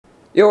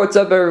Yo, what's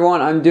up everyone?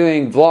 I'm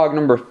doing vlog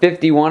number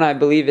 51, I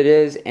believe it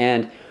is,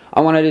 and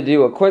I wanted to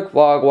do a quick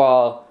vlog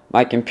while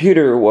my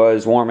computer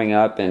was warming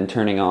up and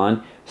turning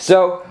on.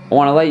 So, I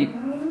want to let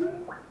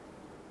you...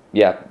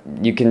 Yeah,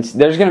 you can...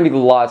 There's going to be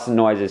lots of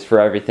noises for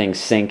everything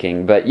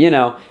syncing, but you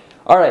know.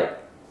 Alright,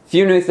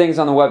 few new things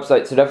on the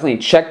website, so definitely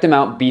check them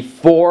out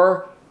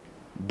before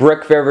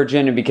BrickFair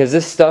Virginia, because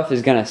this stuff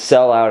is going to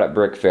sell out at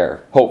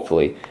BrickFair,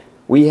 hopefully.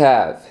 We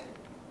have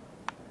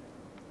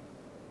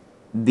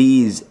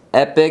these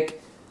epic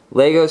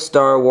Lego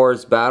Star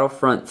Wars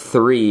Battlefront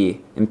 3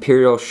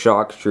 Imperial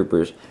Shock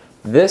Troopers.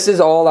 This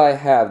is all I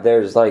have.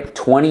 There's like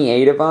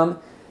 28 of them.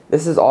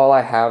 This is all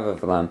I have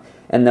of them.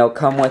 And they'll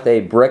come with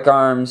a Brick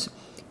Arms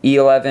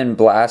E11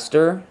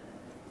 blaster,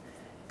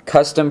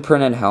 custom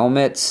printed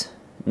helmets,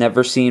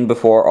 never seen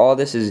before. All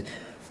this is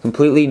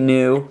completely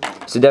new.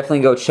 So definitely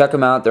go check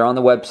them out. They're on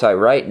the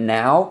website right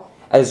now,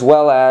 as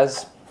well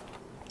as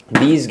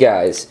these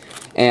guys.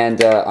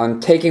 And I'm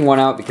taking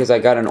one out because I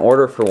got an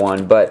order for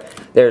one, but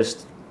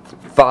there's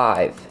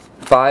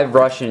five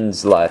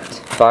Russians left,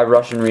 5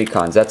 Russian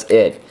recons, that's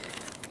it.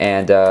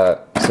 And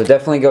so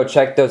definitely go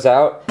check those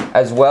out,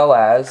 as well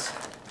as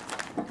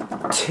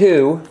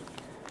 2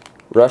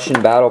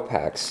 Russian battle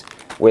packs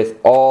with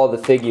all the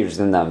figures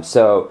in them.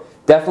 So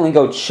definitely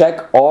go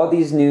check all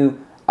these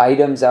new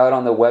items out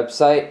on the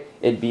website.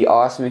 It'd be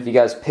awesome if you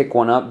guys pick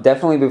one up,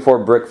 definitely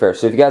before BrickFair.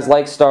 So if you guys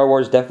like Star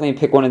Wars, definitely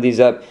pick one of these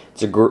up.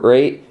 It's a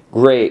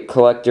great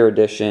collector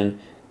edition,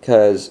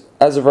 because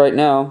as of right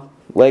now,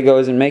 Lego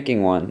isn't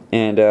making one,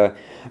 and I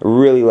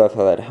really love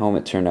how that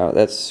helmet turned out.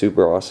 That's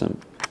super awesome.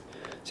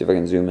 See if I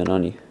can zoom in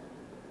on you.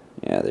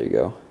 Yeah, there you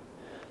go.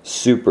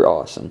 Super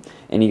awesome.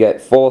 And you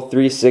get full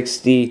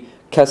 360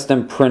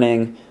 custom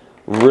printing.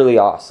 Really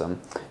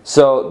awesome.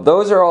 So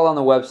those are all on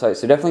the website,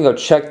 so definitely go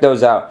check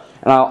those out.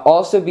 And I'll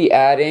also be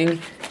adding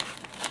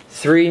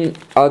 3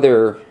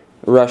 other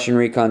Russian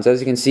recons. As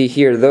you can see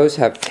here, those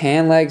have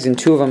tan legs and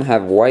 2 of them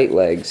have white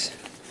legs.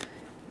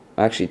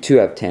 Actually, 2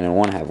 have tan and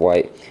 1 have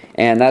white.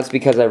 And that's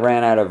because I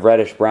ran out of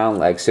reddish brown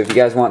legs. So if you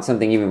guys want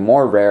something even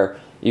more rare,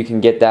 you can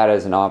get that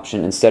as an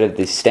option instead of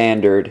the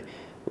standard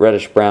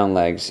reddish brown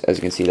legs, as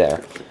you can see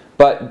there.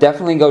 But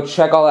definitely go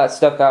check all that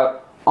stuff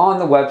out on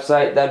the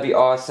website. That'd be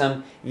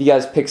awesome if you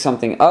guys pick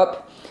something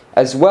up.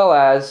 As well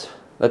as,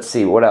 let's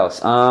see, what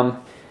else?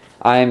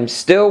 I'm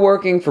still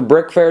working for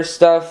BrickFair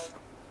stuff.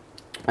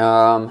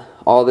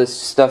 All this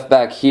stuff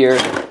back here.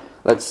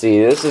 Let's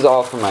see, this is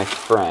all for my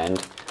friend.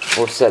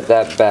 We'll set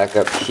that back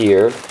up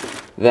here.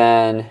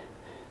 Then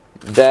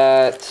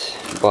that,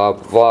 blah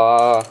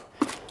blah.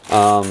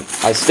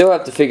 I still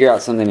have to figure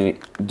out something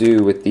to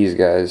do with these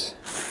guys.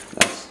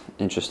 That's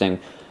interesting.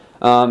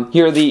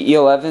 Here are the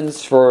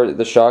E11s for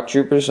the shock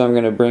troopers, so I'm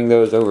going to bring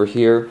those over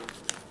here.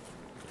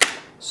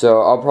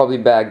 So I'll probably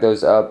bag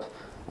those up.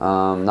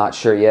 Not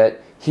sure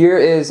yet. Here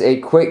is a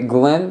quick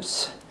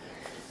glimpse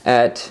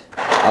at,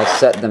 I'll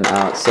set them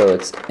out so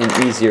it's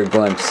an easier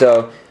glimpse.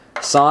 So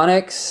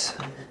Sonics,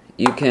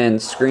 you can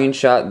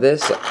screenshot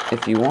this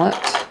if you want.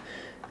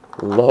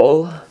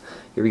 Lol.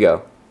 Here we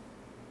go.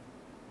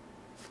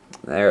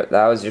 There,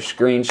 that was your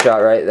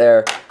screenshot right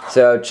there.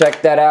 So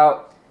check that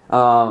out.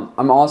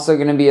 I'm also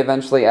going to be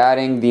eventually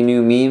adding the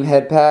new meme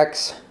head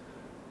packs.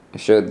 I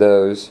showed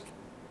those,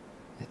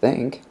 I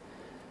think.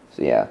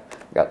 So yeah,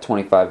 got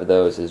 25 of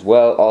those as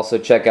well. Also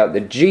check out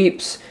the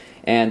Jeeps.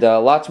 And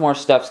lots more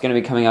stuff's going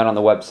to be coming out on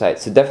the website.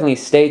 So definitely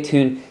stay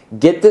tuned.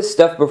 Get this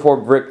stuff before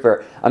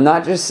BrickFair. I'm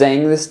not just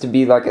saying this to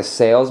be like a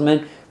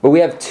salesman, but we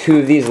have 2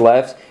 of these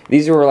left.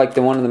 These were like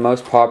one of the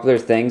most popular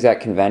things at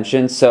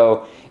conventions.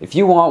 So if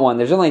you want one,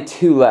 there's only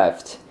 2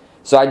 left.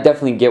 So I'd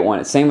definitely get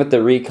one. Same with the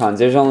recons.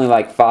 There's only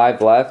like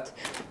 5 left.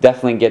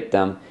 Definitely get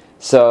them.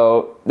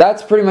 So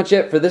that's pretty much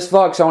it for this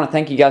vlog. So I want to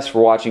thank you guys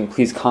for watching.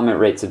 Please comment,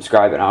 rate,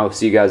 subscribe, and I will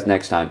see you guys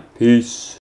next time. Peace.